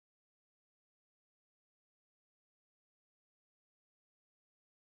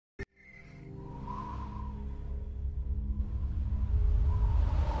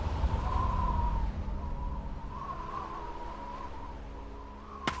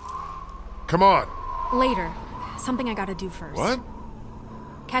Come on. Later. Something I gotta do first. What?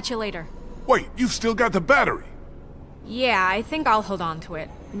 Catch you later. Wait, you've still got the battery. Yeah, I think I'll hold on to it.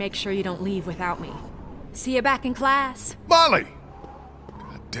 Make sure you don't leave without me. See you back in class. Molly!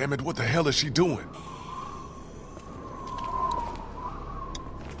 God damn it, what the hell is she doing?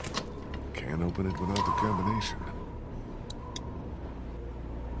 Can't open it without the combination.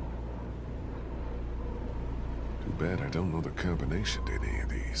 Too bad I don't know the combination to any of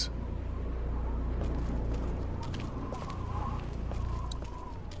these.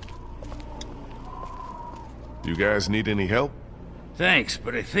 You guys need any help? Thanks,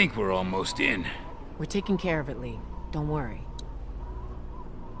 but I think we're almost in. We're taking care of it, Lee. Don't worry.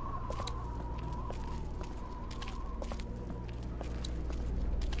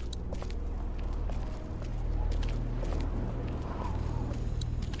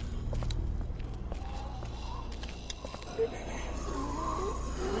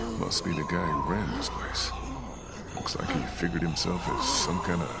 Must be the guy who ran this place. Looks like he figured himself as some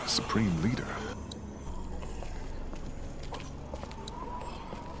kind of supreme leader.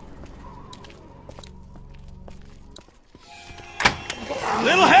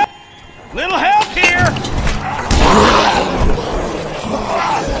 Little help! Little help here!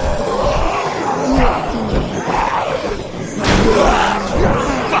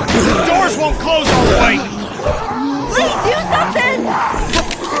 Fuck! The doors won't close all the way! Lee, do something!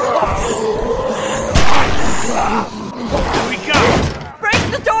 Here we go! Break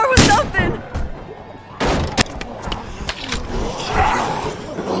the door with something!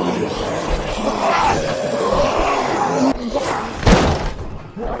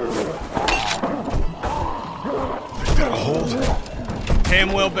 They got a hold?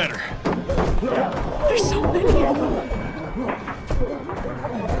 Damn well better. There's so many of them.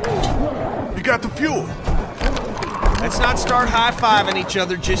 You got the fuel. Let's not start high-fiving each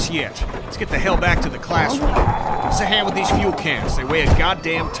other just yet. Let's get the hell back to the classroom. Give us a hand with these fuel cans. They weigh a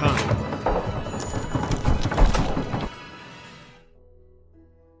goddamn ton.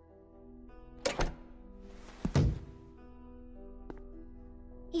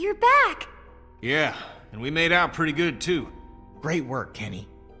 You're back! Yeah, and we made out pretty good, too. Great work, Kenny.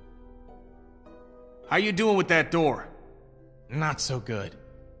 How you doing with that door? Not so good.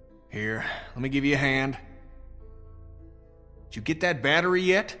 Here, let me give you a hand. Did you get that battery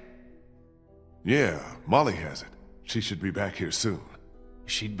yet? Yeah, Molly has it. She should be back here soon.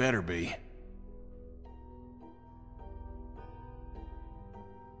 She'd better be.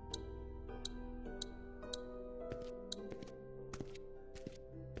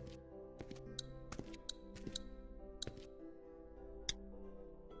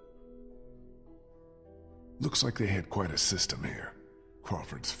 Looks like they had quite a system here.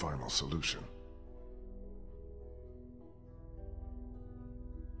 Crawford's final solution.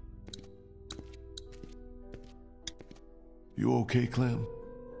 You okay, Clem?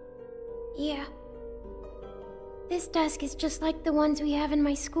 Yeah. This desk is just like the ones we have in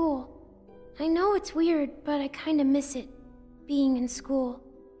my school. I know it's weird, but I kinda miss it, being in school.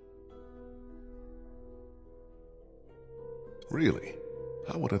 Really?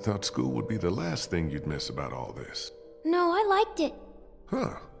 I would have thought school would be the last thing you'd miss about all this. No, I liked it.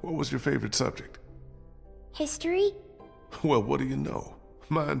 Huh, what was your favorite subject? History? Well, what do you know?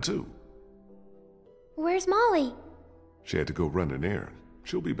 Mine too. Where's Molly? She had to go run an errand.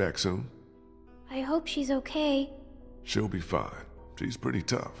 She'll be back soon. I hope she's okay. She'll be fine. She's pretty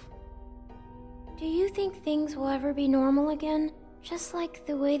tough. Do you think things will ever be normal again? Just like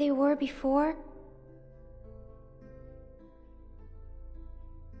the way they were before?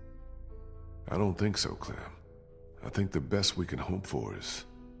 I don't think so, Clem. I think the best we can hope for is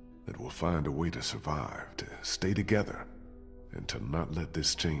that we'll find a way to survive, to stay together, and to not let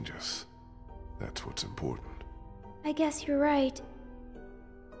this change us. That's what's important. I guess you're right.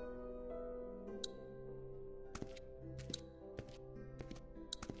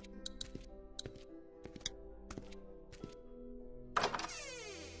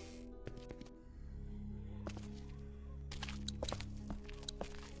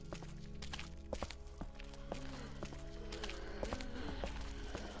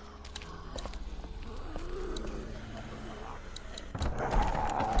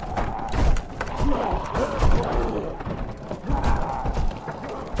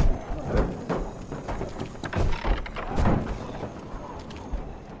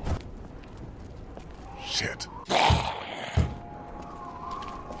 Shit.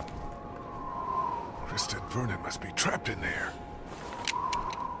 Krista and Vernon must be trapped in there.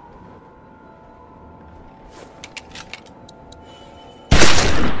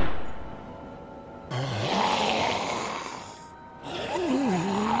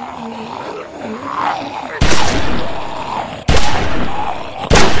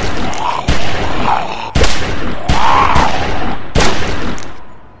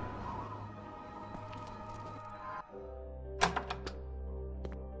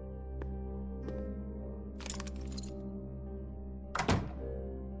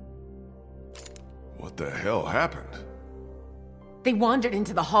 What the hell happened? They wandered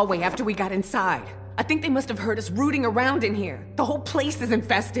into the hallway after we got inside. I think they must have heard us rooting around in here. The whole place is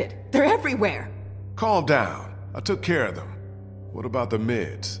infested. They're everywhere. Calm down. I took care of them. What about the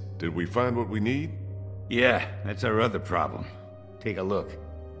meds? Did we find what we need? Yeah, that's our other problem. Take a look.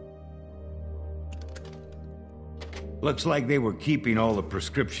 Looks like they were keeping all the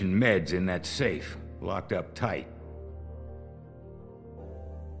prescription meds in that safe, locked up tight.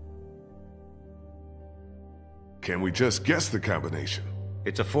 Can we just guess the combination?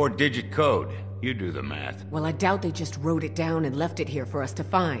 It's a 4-digit code. You do the math. Well, I doubt they just wrote it down and left it here for us to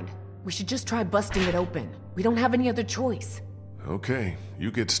find. We should just try busting it open. We don't have any other choice. Okay, you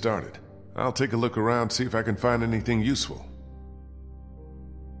get started. I'll take a look around, see if I can find anything useful.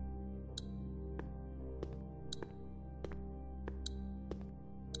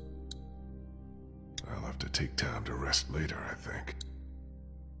 I'll have to take time to rest later, I think.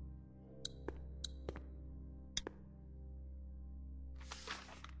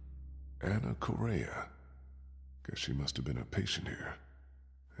 Anna Correa. Guess she must have been a patient here.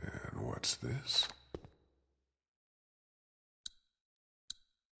 And what's this?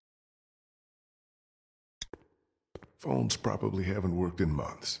 Phones probably haven't worked in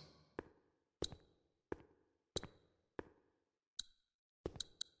months.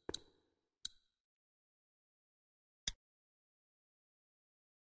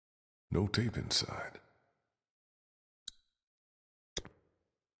 No tape inside.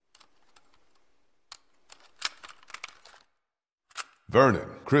 Vernon,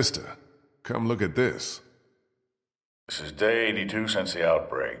 Krista, come look at this. This is day 82 since the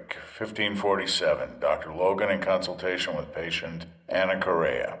outbreak. 1547. Dr. Logan in consultation with patient Anna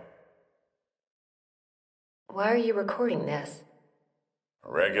Correa. Why are you recording this?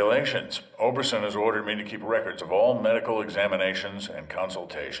 Regulations. Oberson has ordered me to keep records of all medical examinations and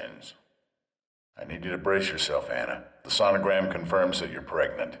consultations. I need you to brace yourself, Anna. The sonogram confirms that you're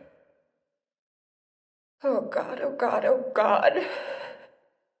pregnant. Oh God, oh God, oh God.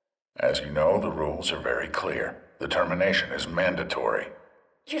 As you know, the rules are very clear. The termination is mandatory.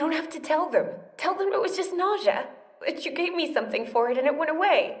 You don't have to tell them. Tell them it was just nausea. That you gave me something for it and it went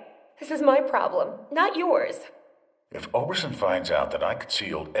away. This is my problem, not yours. If Oberson finds out that I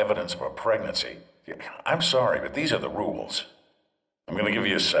concealed evidence of a pregnancy, I'm sorry, but these are the rules. I'm going to give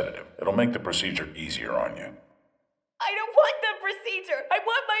you a sedative. It'll make the procedure easier on you. I don't want the procedure. I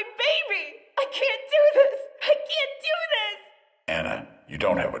want my baby. I can't do this. I can't do this. Anna, you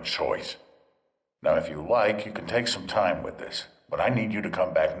don't have a choice. Now, if you like, you can take some time with this, but I need you to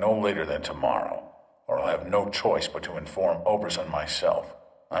come back no later than tomorrow, or I'll have no choice but to inform Oberson myself.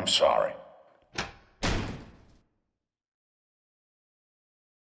 I'm sorry.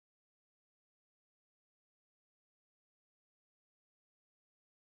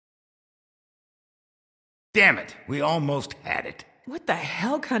 Damn it, we almost had it. What the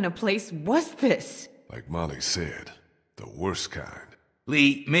hell kind of place was this? Like Molly said, the worst kind.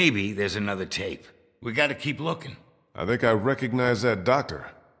 Lee, maybe there's another tape. We gotta keep looking. I think I recognize that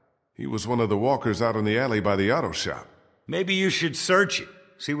doctor. He was one of the walkers out in the alley by the auto shop. Maybe you should search it,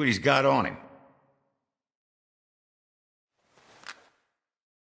 see what he's got on him.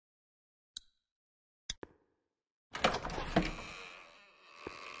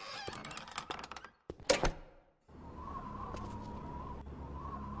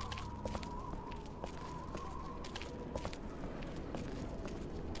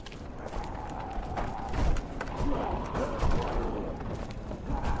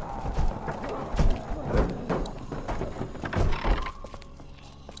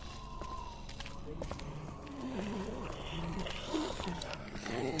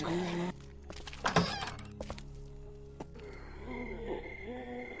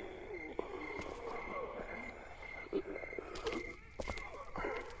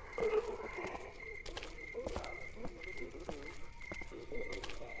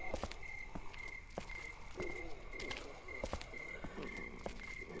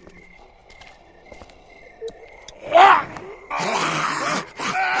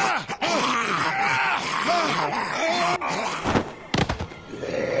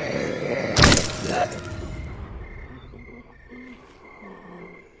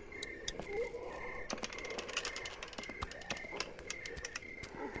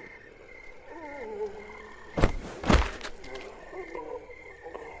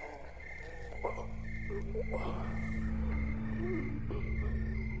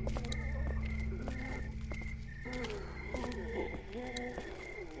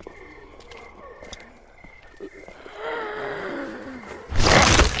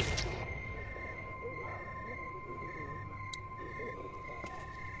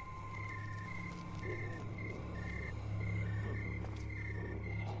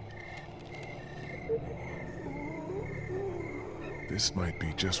 This might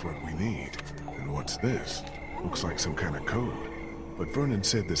be just what we need. And what's this? Looks like some kind of code. But Vernon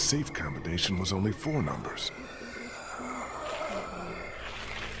said the safe combination was only 4 numbers.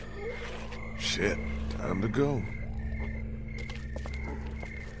 Shit, time to go.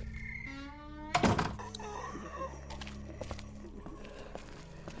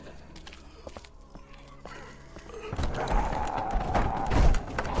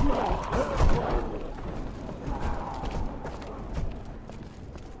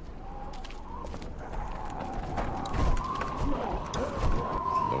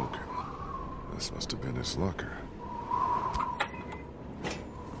 Logan. This must have been his locker.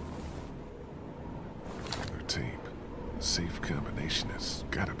 Another tape. The safe combination has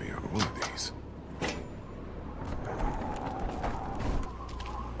gotta be on one of these.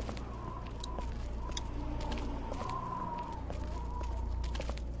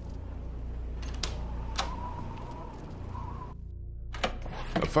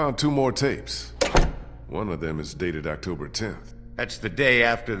 I found 2 more tapes. One of them is dated October 10th. That's the day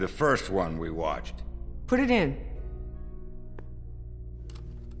after the first one we watched. Put it in.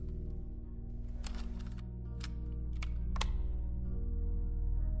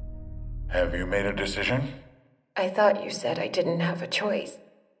 Have you made a decision? I thought you said I didn't have a choice.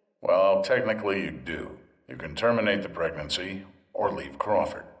 Well, technically you do. You can terminate the pregnancy or leave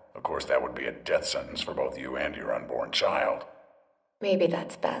Crawford. Of course, that would be a death sentence for both you and your unborn child. Maybe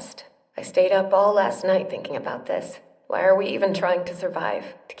that's best. I stayed up all last night thinking about this. Why are we even trying to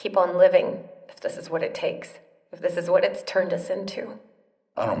survive? To keep on living, if this is what it takes. If this is what it's turned us into.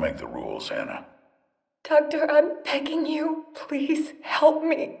 I don't make the rules, Anna. Doctor, I'm begging you. Please help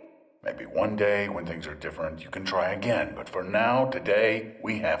me. Maybe one day, when things are different, you can try again. But for now, today,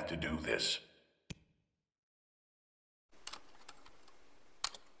 we have to do this.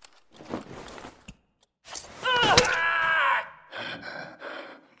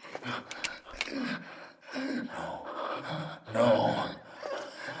 No.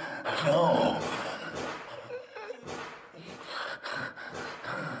 No.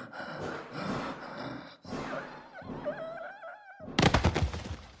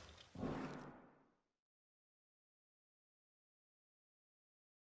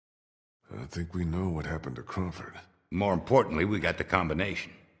 I think we know what happened to Crawford. More importantly, we got the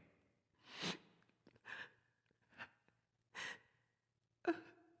combination.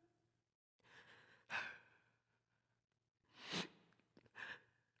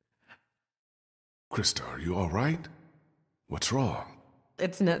 Krista, are you all right? What's wrong?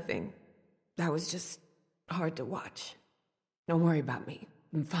 It's nothing. That was just hard to watch. Don't worry about me.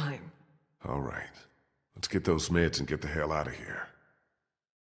 I'm fine. All right. Let's get those meds and get the hell out of here.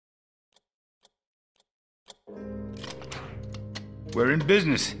 We're in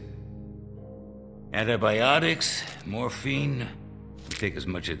business. Antibiotics, morphine. We take as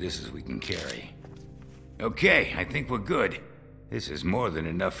much of this as we can carry. Okay, I think we're good. This is more than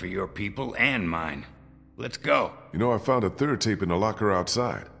enough for your people and mine. Let's go. You know, I found a 3rd tape in the locker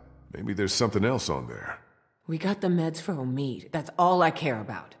outside. Maybe there's something else on there. We got the meds for Omid. That's all I care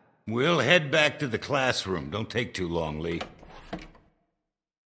about. We'll head back to the classroom. Don't take too long, Lee.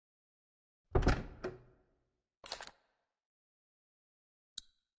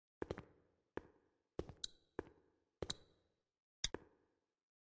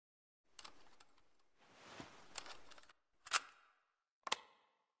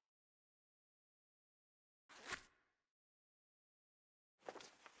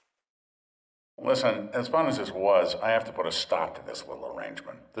 Listen, as fun as this was, I have to put a stop to this little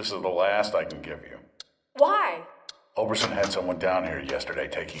arrangement. This is the last I can give you. Why? Oberson had someone down here yesterday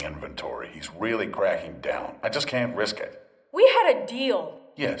taking inventory. He's really cracking down. I just can't risk it. We had a deal.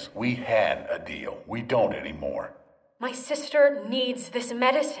 Yes, we had a deal. We don't anymore. My sister needs this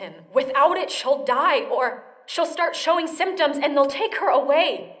medicine. Without it, she'll die, or she'll start showing symptoms and they'll take her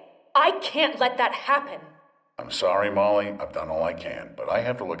away. I can't let that happen. I'm sorry, Molly. I've done all I can, but I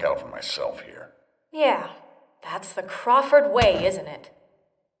have to look out for myself here. Yeah, that's the Crawford way, isn't it?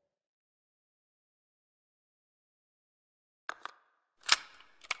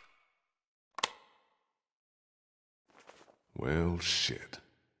 Well, shit.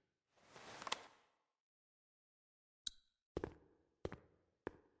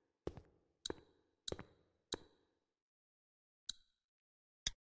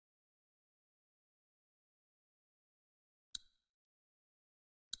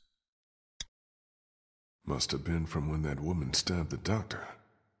 Must have been from when that woman stabbed the doctor.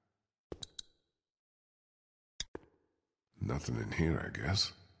 Nothing in here, I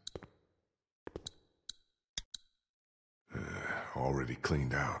guess. Already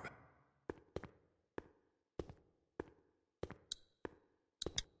cleaned out.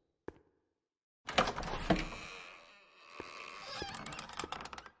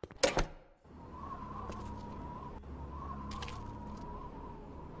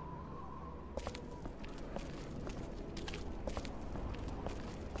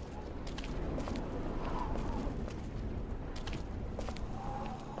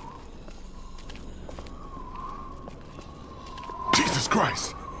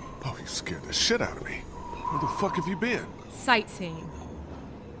 Christ! Oh, you scared the shit out of me. Where the fuck have you been? Sightseeing.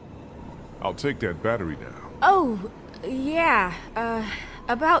 I'll take that battery now. Oh, yeah,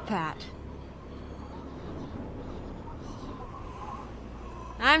 about that.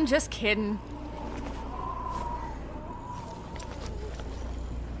 I'm just kidding.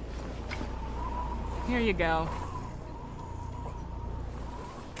 Here you go.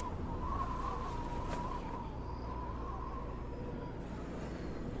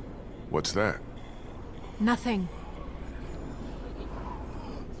 What's that? Nothing.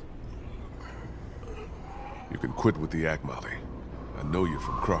 You can quit with the act, Molly. I know you're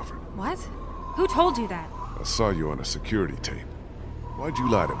from Crawford. What? Who told you that? I saw you on a security tape. Why'd you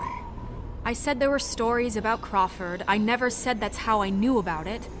lie to me? I said there were stories about Crawford. I never said that's how I knew about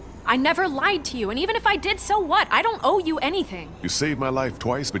it. I never lied to you, and even if I did, so what? I don't owe you anything. You saved my life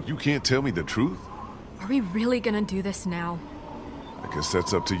twice, but you can't tell me the truth? Are we really gonna do this now? I guess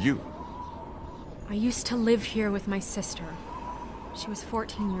that's up to you. I used to live here with my sister. She was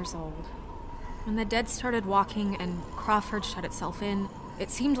 14 years old. When the dead started walking and Crawford shut itself in, it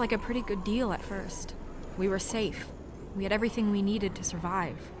seemed like a pretty good deal at first. We were safe. We had everything we needed to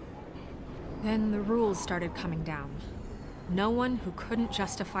survive. Then the rules started coming down. No one who couldn't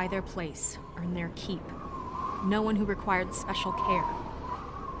justify their place earned their keep. No one who required special care.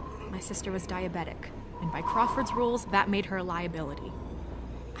 My sister was diabetic, and by Crawford's rules, that made her a liability.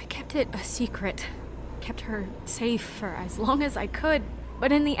 I kept it a secret, kept her safe for as long as I could,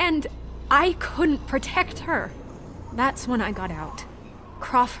 but in the end, I couldn't protect her. That's when I got out.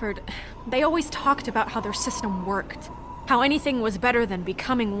 Crawford, they always talked about how their system worked, how anything was better than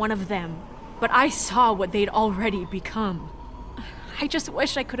becoming one of them, but I saw what they'd already become. I just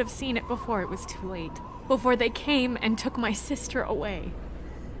wish I could have seen it before it was too late, before they came and took my sister away.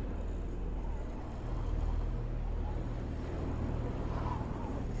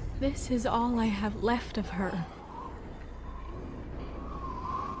 This is all I have left of her.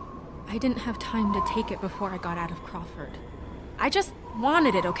 I didn't have time to take it before I got out of Crawford. I just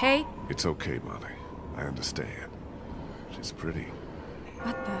wanted it, okay? It's okay, Molly. I understand. She's pretty.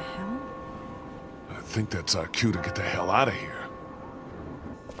 What the hell? I think that's our cue to get the hell out of here.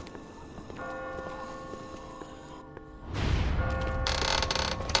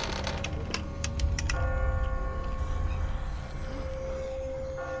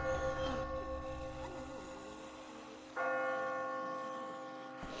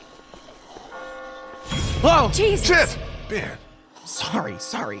 Whoa! Jesus! Shit! Ben,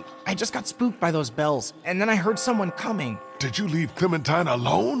 Sorry. I just got spooked by those bells, and then I heard someone coming. did you leave Clementine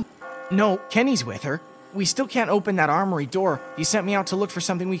alone? No, Kenny's with her. We still can't open that armory door. He sent me out to look for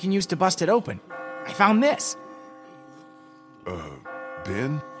something we can use to bust it open. I found this.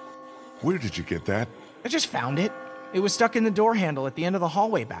 Ben? Where did you get that? I just found it. It was stuck in the door handle at the end of the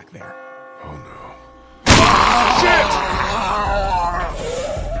hallway back there. Oh no.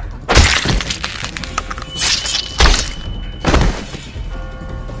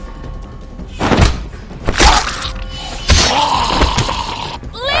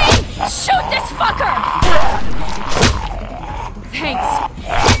 Shoot this fucker! Thanks.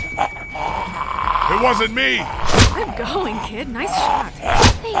 It wasn't me! Good going, kid. Nice shot.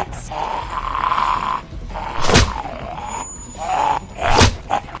 Thanks.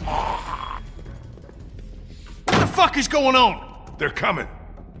 What the fuck is going on? They're coming.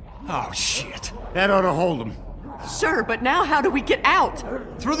 Oh, shit. That ought to hold them. Sure, but now how do we get out?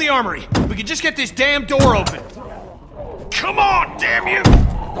 Through the armory. We can just get this damn door open. Come on, damn you!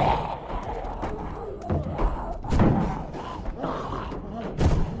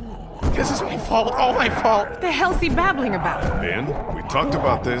 This is my fault, all my fault. What the hell's he babbling about? Ben, we talked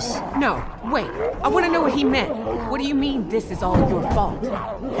about this. No, wait. I want to know what he meant. What do you mean this is all your fault?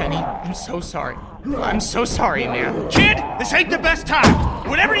 Kenny, I'm so sorry. I'm so sorry, man. Kid, this ain't the best time.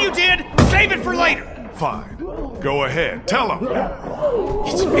 Whatever you did, save it for later. Fine. Go ahead. Tell them.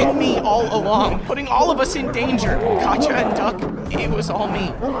 It's been me all along, putting all of us in danger. Katja and Duck, it was all me.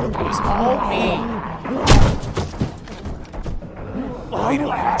 It was all me. Wait a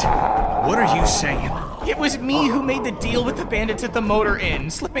minute. What are you saying? It was me who made the deal with the bandits at the motor inn,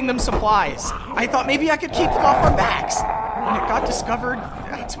 slipping them supplies. I thought maybe I could keep them off our backs. When it got discovered,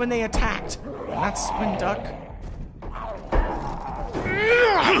 that's when they attacked. And that's when Duck...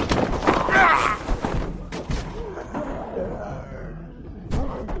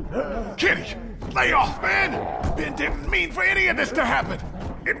 Kitty, lay off, man! Ben didn't mean for any of this to happen.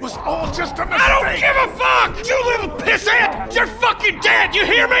 It was all just a mistake. I don't give a fuck! You little pissant! You're fucking dead! You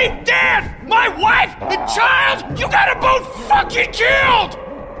hear me? Dead! My wife and child! You got them both fucking killed!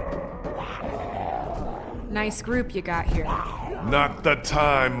 Nice group you got here. Not the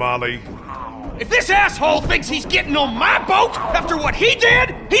time, Molly. If this asshole thinks he's getting on my boat after what he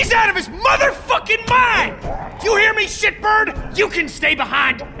did, he's out of his motherfucking mind! You hear me, shitbird? You can stay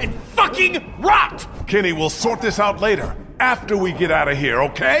behind and fucking rot! Kenny, we'll sort this out later, after we get out of here,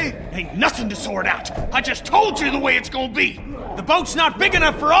 okay? Ain't nothing to sort out. I just told you the way it's gonna be. The boat's not big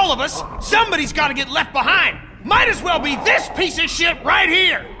enough for all of us. Somebody's gotta get left behind. Might as well be this piece of shit right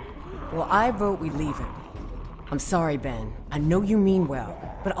here! Well, I vote we leave it. I'm sorry, Ben. I know you mean well,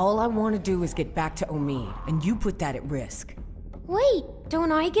 but all I want to do is get back to Omid, and you put that at risk. Wait,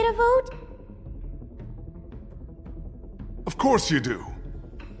 don't I get a vote? Of course you do.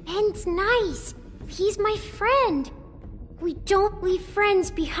 Ben's nice. He's my friend. We don't leave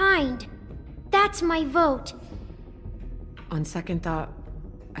friends behind. That's my vote. On second thought,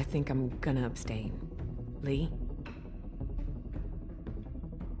 I think I'm gonna abstain. Lee?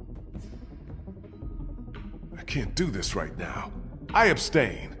 I can't do this right now. I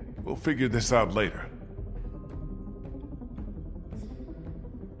abstain. We'll figure this out later.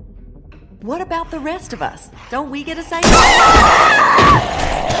 What about the rest of us? Don't we get a say?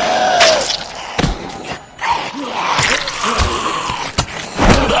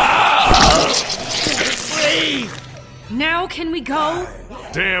 Now can we go?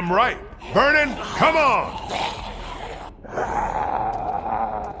 Damn right. Vernon, come on!